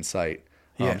everything in sight.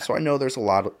 Yeah. So I know there's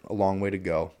a long way to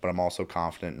go, but I'm also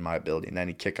confident in my ability. And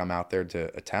any kick I'm out there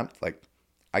to attempt, like,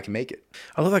 I can make it.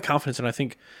 I love that confidence, and I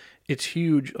think it's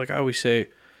huge. Like I always say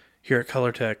here at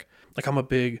Color Tech, like, I'm a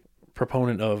big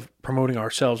proponent of promoting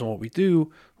ourselves and what we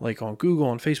do, like on Google,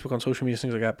 on Facebook, on social media,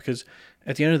 things like that, because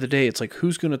at the end of the day, it's like,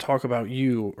 who's going to talk about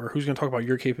you, or who's going to talk about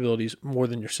your capabilities more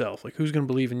than yourself? Like, who's going to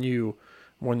believe in you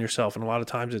more than yourself? And a lot of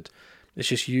times it's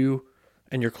just you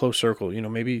and your close circle.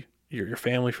 Maybe your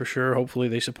family, for sure, hopefully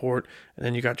they support, and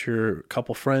then you got your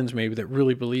couple friends maybe that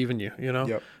really believe in you,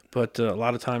 Yep. But a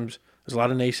lot of times there's a lot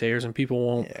of naysayers, and people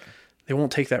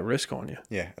won't take that risk on you.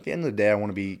 Yeah. At the end of the day, I want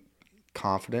to be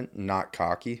confident, not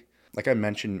cocky. Like I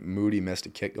mentioned, Moody missed a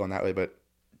kick going that way, but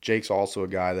Jake's also a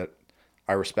guy that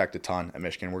I respect a ton at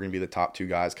Michigan. We're going to be the top 2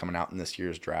 guys coming out in this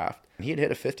year's draft. And he had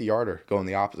hit a 50-yarder going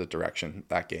the opposite direction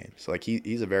that game. So, like,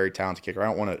 he's a very talented kicker. I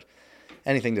don't want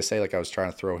anything to say like I was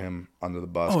trying to throw him under the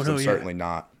bus, because I'm certainly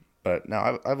not. But no,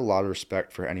 I have a lot of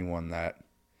respect for anyone that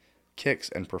kicks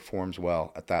and performs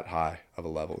well at that high of a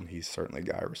level, and he's certainly a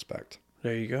guy I respect.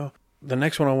 There you go. The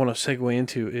next one I want to segue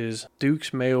into is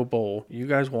Duke's Mayo Bowl. You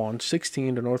guys won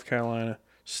 16 to North Carolina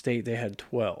State. They had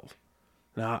 12.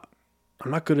 Now,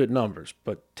 I'm not good at numbers,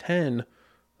 but 10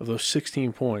 of those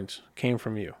 16 points came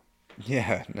from you.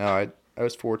 Yeah, no, I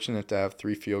was fortunate to have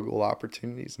 3 field goal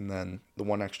opportunities and then the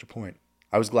 1 extra point.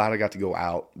 I was glad I got to go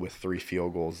out with 3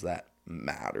 field goals that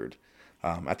mattered.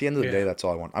 At the end of the day, that's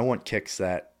all I want. I want kicks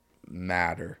that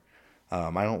matter.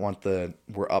 I don't want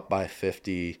we're up by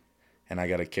 50 and I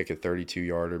got to kick a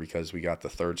 32-yarder because we got the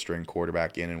third-string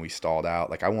quarterback in and we stalled out.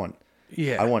 Like, I want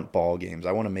ball games.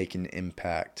 I want to make an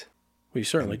impact. Well, you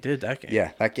certainly did that game.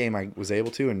 Yeah, that game I was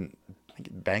able to, and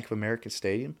Bank of America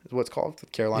Stadium is what it's called, the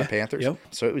Carolina Panthers. Yep.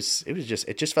 So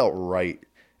it just felt right.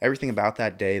 Everything about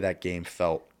that day, that game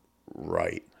felt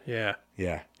right. Yeah.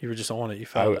 Yeah. You were just on it. You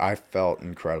felt I felt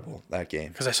incredible that game.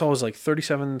 Because I saw it was like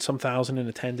 37-some thousand in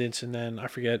attendance, and then I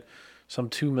forget, some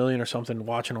 2 million or something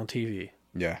watching on TV.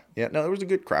 Yeah. Yeah. No, there was a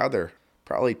good crowd there.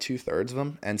 probably 2/3 of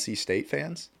them NC State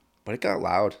fans. But it got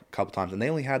loud a couple times, and they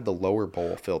only had the lower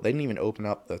bowl filled. They didn't even open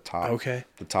up the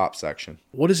top section.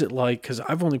 What is it like? Because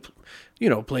I've only,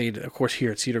 played, of course,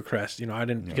 here at Cedar Crest. I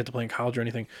didn't get to play in college or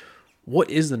anything.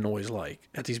 What is the noise like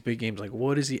at these big games? Like,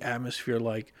 what is the atmosphere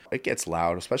like? It gets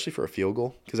loud, especially for a field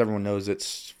goal, because everyone knows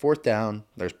it's 4th down.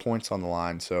 There's points on the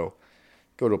line, so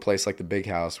go to a place like the Big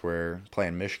House where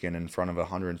playing Michigan in front of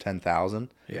 110,000.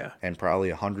 Yeah. And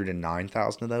probably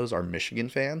 109,000 of those are Michigan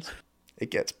fans. It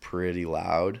gets pretty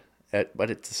loud. But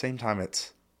at the same time,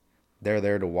 they're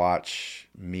there to watch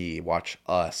me, watch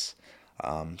us. So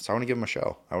I want to give them a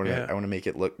show. I want to make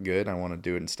it look good. I want to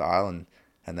do it in style, and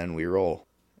then we roll.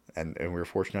 And we were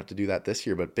fortunate enough to do that this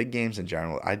year. But big games in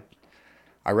general, I'd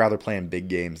rather play in big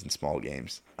games than small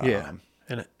games. Yeah,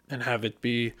 and have it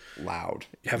be loud.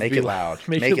 Make it loud.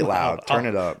 Make it loud. Turn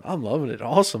it up. I'm loving it.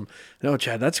 Awesome. No,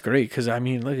 Chad, that's great because,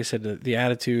 like I said, the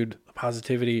attitude, the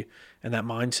positivity, and that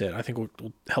mindset, I think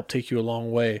will help take you a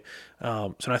long way.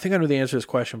 So I think I know the answer to this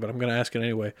question, but I'm going to ask it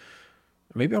anyway.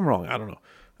 Maybe I'm wrong. I don't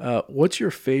know. What's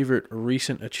your favorite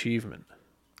recent achievement?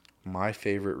 My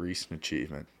favorite recent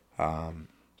achievement?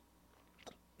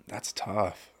 That's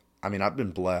tough. I've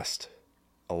been blessed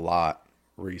a lot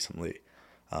recently.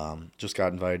 Just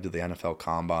got invited to the NFL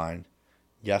Combine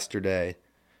yesterday.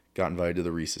 Got invited to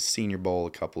the Reese's Senior Bowl a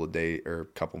couple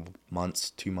months,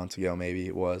 2 months ago maybe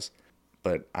it was.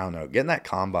 But I don't know, getting that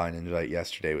Combine invite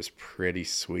yesterday was pretty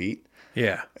sweet.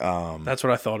 Yeah, that's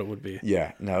what I thought it would be.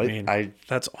 Yeah, no,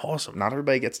 that's awesome. Not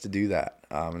everybody gets to do that,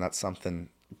 and that's something.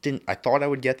 I thought I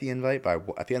would get the invite, but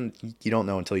at the end, you don't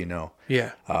know until you know.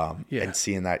 Yeah. And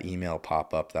seeing that email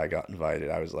pop up that I got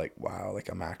invited, I was like, wow, like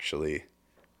I'm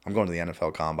going to the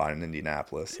NFL Combine in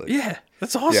Indianapolis. Like, yeah,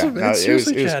 that's awesome. Yeah, man.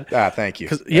 Seriously, Chad. Thank you.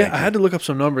 I had to look up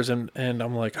some numbers, and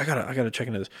I'm like, I gotta check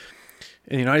into this.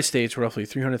 In the United States, roughly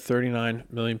 339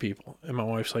 million people. And my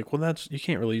wife's like, well, you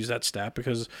can't really use that stat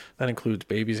because that includes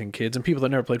babies and kids and people that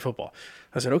never played football.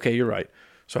 I said, okay, you're right.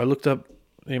 So I looked up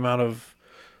the amount of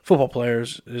football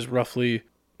players is roughly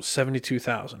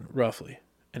 72,000, roughly.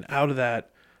 And out of that,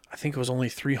 I think it was only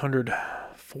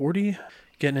 340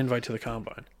 getting an invite to the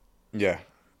Combine. Yeah,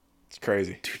 it's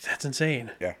crazy. Dude, that's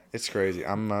insane. Yeah, it's crazy.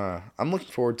 I'm looking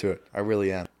forward to it. I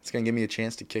really am. It's going to give me a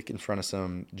chance to kick in front of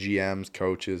some GMs,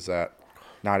 coaches that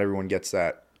not everyone gets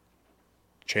that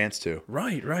chance to.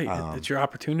 Right. It's your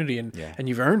opportunity, and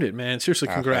you've earned it, man. Seriously,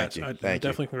 congrats. Thank you.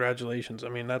 Definitely congratulations.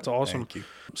 That's awesome. Thank you.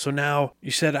 So now,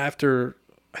 you said after,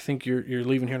 I think you're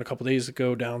leaving here in a couple of days to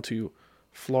go down to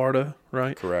Florida,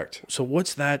 right? Correct. So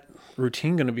what's that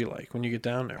routine going to be like when you get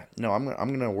down there? No, I'm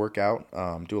going to work out,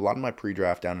 do a lot of my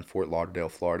pre-draft down in Fort Lauderdale,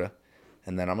 Florida,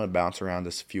 and then I'm going to bounce around to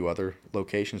a few other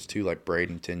locations too, like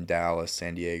Bradenton, Dallas,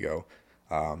 San Diego,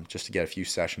 just to get a few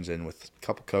sessions in with a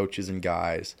couple coaches and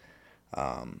guys.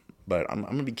 But I'm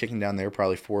going to be kicking down there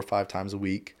probably 4 or 5 times a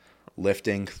week,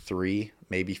 lifting 3,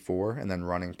 maybe 4, and then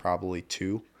running probably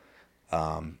 2.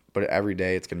 But every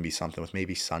day it's going to be something, with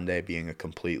maybe Sunday being a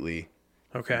completely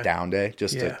down day,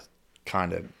 just to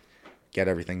kind of get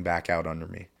everything back out under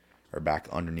me, or back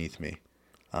underneath me.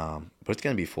 But it's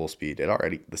going to be full speed.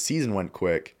 The season went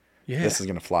quick. Yeah. This is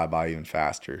going to fly by even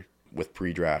faster with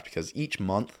pre-draft, because each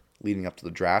month leading up to the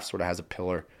draft sort of has a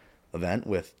pillar event,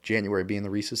 with January being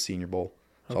the Reese's Senior Bowl.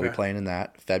 So I'll be playing in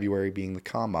that. February being the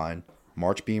Combine.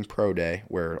 March being Pro Day,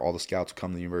 where all the scouts will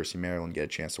come to the University of Maryland and get a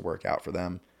chance to work out for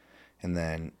them. And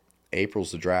then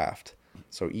April's the draft.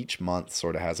 So each month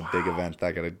sort of has a big event that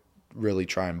I got to really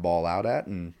try and ball out at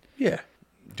and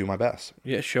do my best.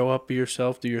 Yeah, show up, be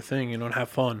yourself, do your thing, and have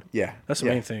fun. Yeah. That's the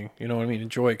main thing. You know what I mean?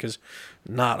 Enjoy it, because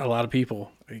not a lot of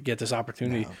people get this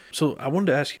opportunity. No. So I wanted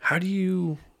to ask you, how do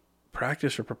you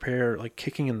practice or prepare, like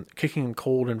kicking in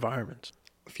cold environments?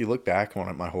 If you look back on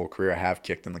it, my whole career, I have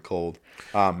kicked in the cold.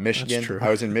 Michigan, That's true. I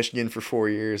was in Michigan for 4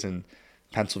 years, and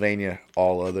Pennsylvania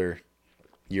all other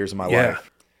years of my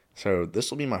life. So this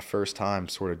will be my first time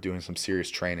sort of doing some serious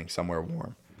training somewhere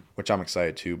warm, which I'm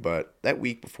excited to. But that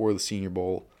week before the Senior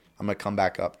Bowl, I'm going to come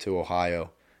back up to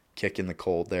Ohio, kick in the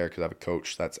cold there, because I have a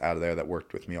coach that's out of there that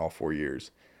worked with me all 4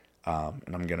 years. And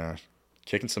I'm going to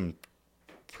kick in some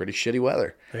pretty shitty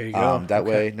weather. There you go. That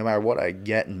way, no matter what I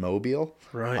get in Mobile,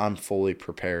 right, I'm fully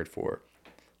prepared for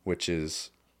it, which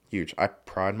is huge. I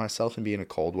pride myself in being a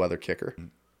cold weather kicker.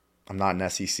 I'm not an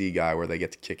SEC guy where they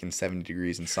get to kick in 70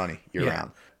 degrees and sunny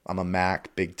year-round. I'm a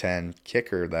MAC Big Ten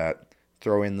kicker that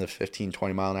throw in the 15,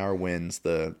 20-mile-an-hour winds,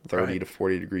 the 30 to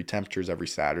 40-degree temperatures every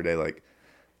Saturday. Like,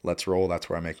 let's roll. That's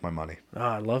where I make my money.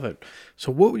 I love it.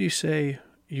 So what would you say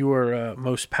you are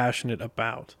most passionate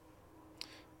about?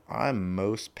 I'm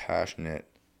most passionate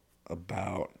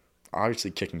about,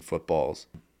 obviously, kicking footballs,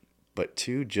 but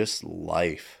just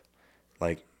life.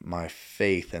 like my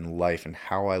faith and life and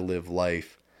how I live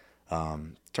life,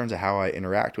 in terms of how I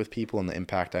interact with people and the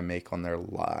impact I make on their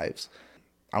lives.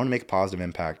 I want to make a positive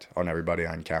impact on everybody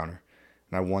I encounter.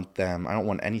 And I don't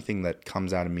want anything that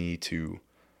comes out of me to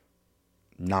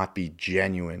not be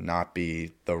genuine, not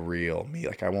be the real me.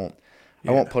 Like I won't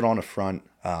put on a front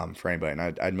for anybody.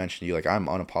 And I'd mentioned to you, like I'm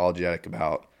unapologetic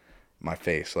about my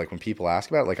face. So, like when people ask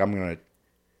about it, like I'm going to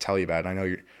tell you about it. I know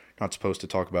you're not supposed to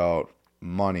talk about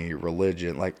money,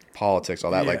 religion, like politics,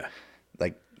 all that. Yeah.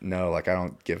 Like no, like I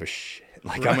don't give a shit.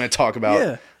 Like I'm going to talk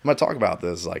about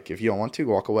this. Like if you don't want to,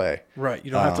 walk away. Right. You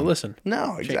don't have to listen.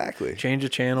 No, exactly. Change the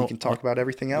channel. You can talk about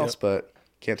everything else, but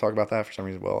can't talk about that for some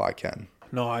reason. Well, I can.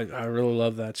 No, I really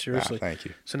love that. Seriously. Thank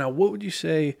you. So now what would you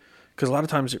say, because a lot of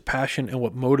times your passion and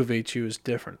what motivates you is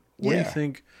different. What do you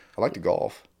think? I like to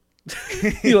golf.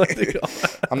 You like to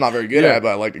golf? I'm not very good at it, but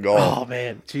I like to golf. Oh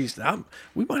man, jeez,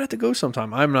 we might have to go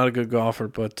sometime. I'm not a good golfer,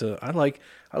 but I like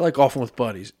golfing with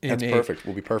buddies. That's perfect.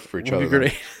 We'll be perfect for each other. Be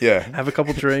great. Yeah. Have a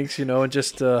couple drinks, and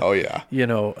just. Oh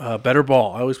yeah. Better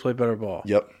ball. I always play better ball.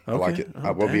 Yep. I like it.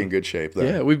 Oh, we'll be in good shape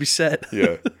there. Yeah, we'd be set.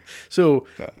 Yeah. So,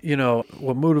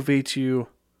 what motivates you?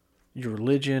 Your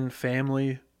religion,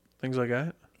 family, things like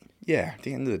that? Yeah, at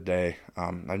the end of the day, I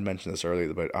mentioned this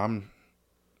earlier, but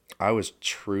I was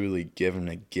truly given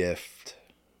a gift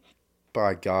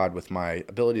by God with my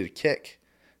ability to kick,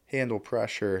 handle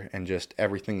pressure, and just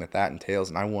everything that entails.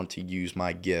 And I want to use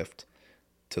my gift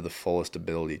to the fullest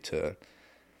ability to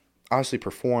obviously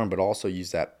perform, but also use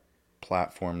that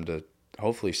platform to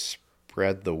hopefully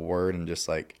spread the word and just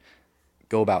like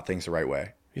go about things the right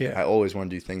way. Yeah. I always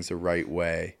want to do things the right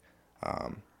way.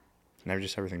 Never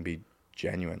just everything be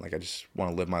genuine. Like I just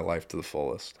want to live my life to the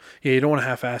fullest. Yeah, you don't want to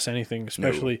half-ass anything,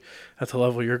 especially at the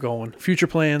level you're going. Future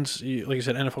plans, like you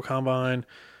said, NFL Combine,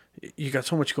 you got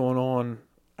so much going on.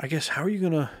 I guess, how are you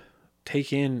going to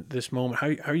take in this moment? How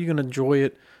are you going to enjoy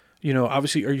it?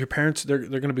 Obviously, are your parents, they're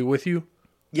going to be with you?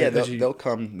 Yeah, they'll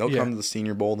come. They'll come to the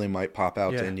Senior Bowl. They might pop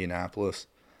out to Indianapolis.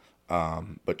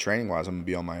 But training-wise, I'm going to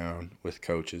be on my own with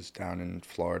coaches down in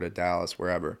Florida, Dallas,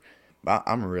 wherever.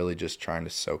 I'm really just trying to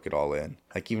soak it all in.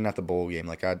 Like even at the bowl game,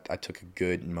 like I took a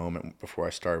good moment before I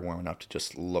started warming up to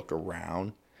just look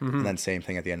around. Mm-hmm. And then same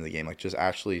thing at the end of the game. Like just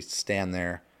actually stand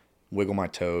there, wiggle my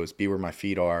toes, be where my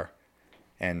feet are,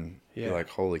 and be like,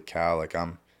 holy cow, like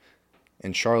I'm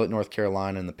in Charlotte, North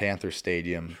Carolina in the Panthers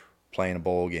Stadium playing a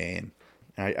bowl game.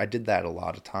 And I did that a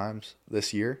lot of times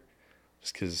this year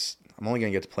just because I'm only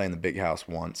going to get to play in the big house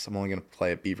once. I'm only going to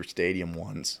play at Beaver Stadium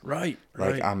once. Right.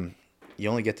 Like you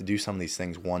only get to do some of these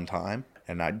things one time,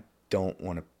 and I don't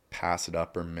want to pass it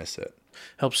up or miss it.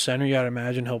 Helps center you, I'd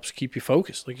imagine, helps keep you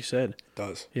focused, like you said. It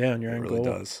does. Yeah, on your end goal. It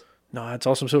really does. No, that's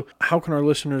awesome. So how can our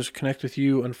listeners connect with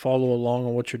you and follow along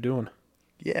on what you're doing?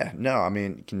 Yeah, no, I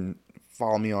mean, you can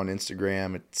follow me on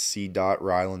Instagram at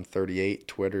c.ryland38,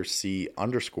 Twitter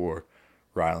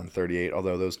c_Ryland38,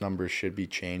 although those numbers should be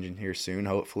changing here soon,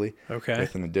 hopefully. Okay.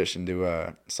 With an addition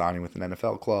to signing with an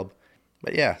NFL club.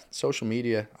 But yeah, social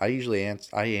media, I usually I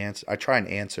try and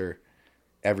answer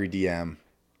every DM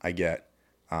I get,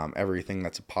 everything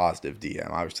that's a positive DM.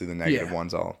 Obviously the negative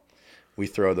ones, we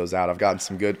throw those out. I've gotten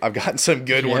some good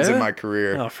ones in my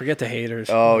career. Oh, forget the haters.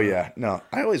 Oh yeah. No,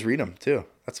 I always read them too.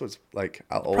 That's what's like.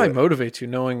 Probably motivates you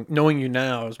knowing you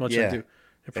now as much as I do.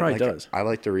 It probably does. I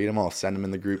like to read them. I'll send them in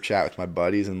the group chat with my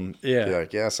buddies and be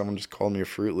like, someone just called me a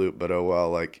Fruit Loop, but oh well,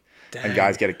 like. Dang. And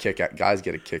guys get a kick out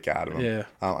of them. Yeah,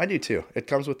 I do too. It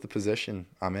comes with the position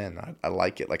I'm in. I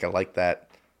like it. Like I like that.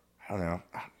 I don't know.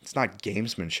 It's not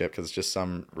gamesmanship because it's just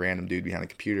some random dude behind a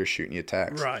computer shooting you a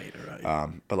text. Right.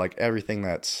 But like everything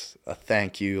that's a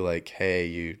thank you, like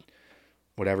hey,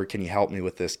 whatever. Can you help me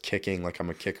with this kicking? Like I'm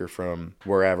a kicker from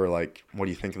wherever. Like what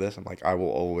do you think of this? I'm like I will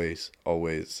always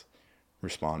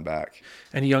respond back.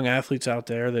 Any young athletes out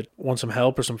there that want some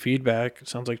help or some feedback, it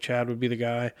sounds like Chad would be the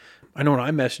guy. I know when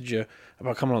I messaged you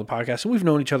about coming on the podcast, and we've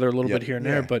known each other a little bit here and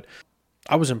there, but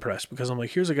I was impressed because I'm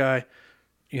like, here's a guy,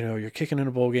 you're kicking in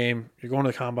a bowl game, you're going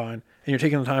to the combine, and you're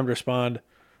taking the time to respond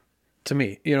to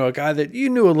me. A guy that you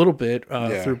knew a little bit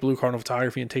through Blue Cardinal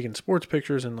Photography and taking sports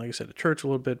pictures and, like I said, at church a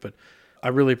little bit, but I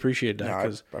really appreciate that.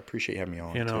 No, I appreciate having me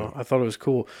on, too. I thought it was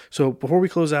cool. So before we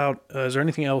close out, is there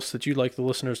anything else that you'd like the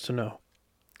listeners to know?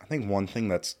 I think one thing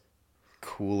that's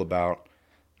cool about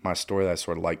my story that I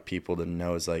sort of like people to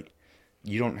know is like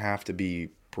you don't have to be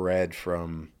bred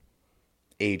from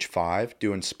age 5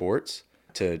 doing sports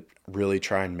to really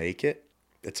try and make it.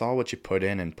 It's all what you put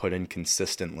in and put in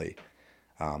consistently.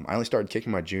 I only started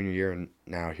kicking my junior year, and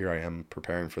now here I am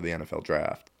preparing for the NFL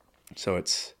draft. So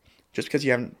it's just because you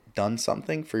haven't done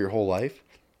something for your whole life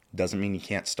doesn't mean you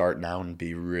can't start now and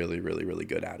be really, really, really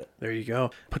good at it. There you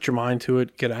go. Put your mind to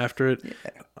it. Get after it.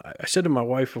 Yeah. I said to my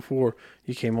wife before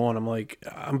you came on, I'm like,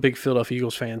 I'm a big Philadelphia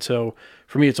Eagles fan. So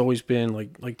for me, it's always been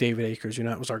like David Akers.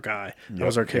 That was our guy. That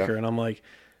was our kicker. And I'm like,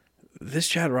 this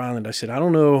Chad Ryland, I said, I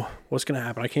don't know what's going to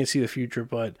happen. I can't see the future,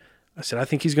 but I said, I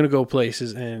think he's going to go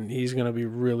places and he's going to be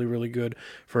really, really good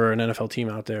for an NFL team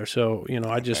out there. So,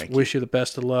 I just wish you the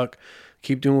best of luck.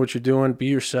 Keep doing what you're doing. Be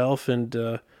yourself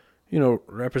and,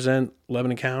 represent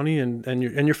Lebanon County and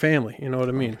your family. You know what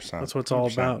I mean? 100%. That's what it's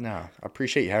all about. No, I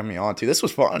appreciate you having me on too. This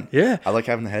was fun. Yeah. I like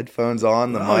having the headphones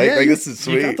on, the mic. Yeah, this is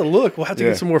sweet. You got the look. We'll have to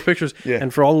get some more pictures. Yeah.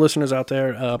 And for all the listeners out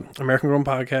there, American Grown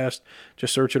Podcast,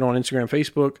 just search it on Instagram,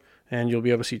 Facebook, and you'll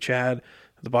be able to see Chad,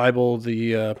 the Bible,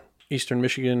 the Eastern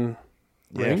Michigan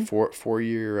ring. Yeah,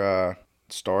 four-year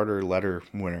starter letter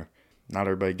winner. Not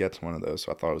everybody gets one of those,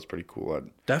 so I thought it was pretty cool.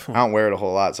 Definitely. I don't wear it a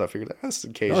whole lot, so I figured that's the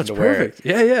occasion it's to wear perfect.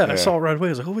 it. Yeah. I saw it right away.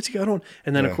 I was like, oh, what's he got on?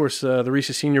 And then, of course, the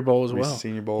Reese's Senior Bowl as well. Reese's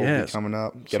Senior Bowl will be coming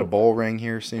up. Get a bowl ring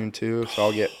here soon, too, so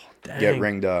I'll get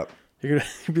ringed up. You're going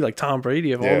to be like Tom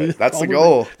Brady. That's the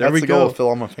goal. That's the goal. Fill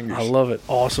all my fingers. I love it.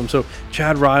 Awesome. So,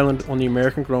 Chad Ryland on the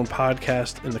American Grown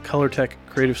Podcast in the ColorTech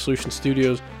Creative Solutions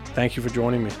Studios. Thank you for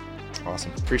joining me.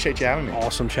 Awesome. Appreciate you having me.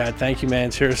 Awesome, Chad. Thank you,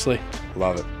 man. Seriously.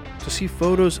 Love it. To see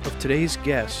photos of today's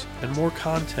guests and more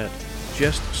content,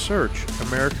 just search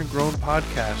American Grown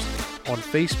Podcast on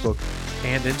Facebook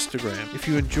and Instagram. If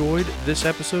you enjoyed this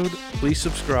episode, please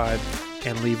subscribe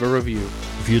and leave a review.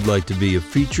 If you'd like to be a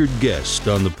featured guest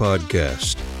on the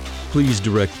podcast, please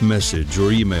direct message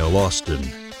or email Austin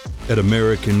at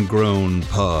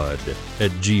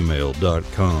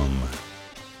americangrownpod@gmail.com.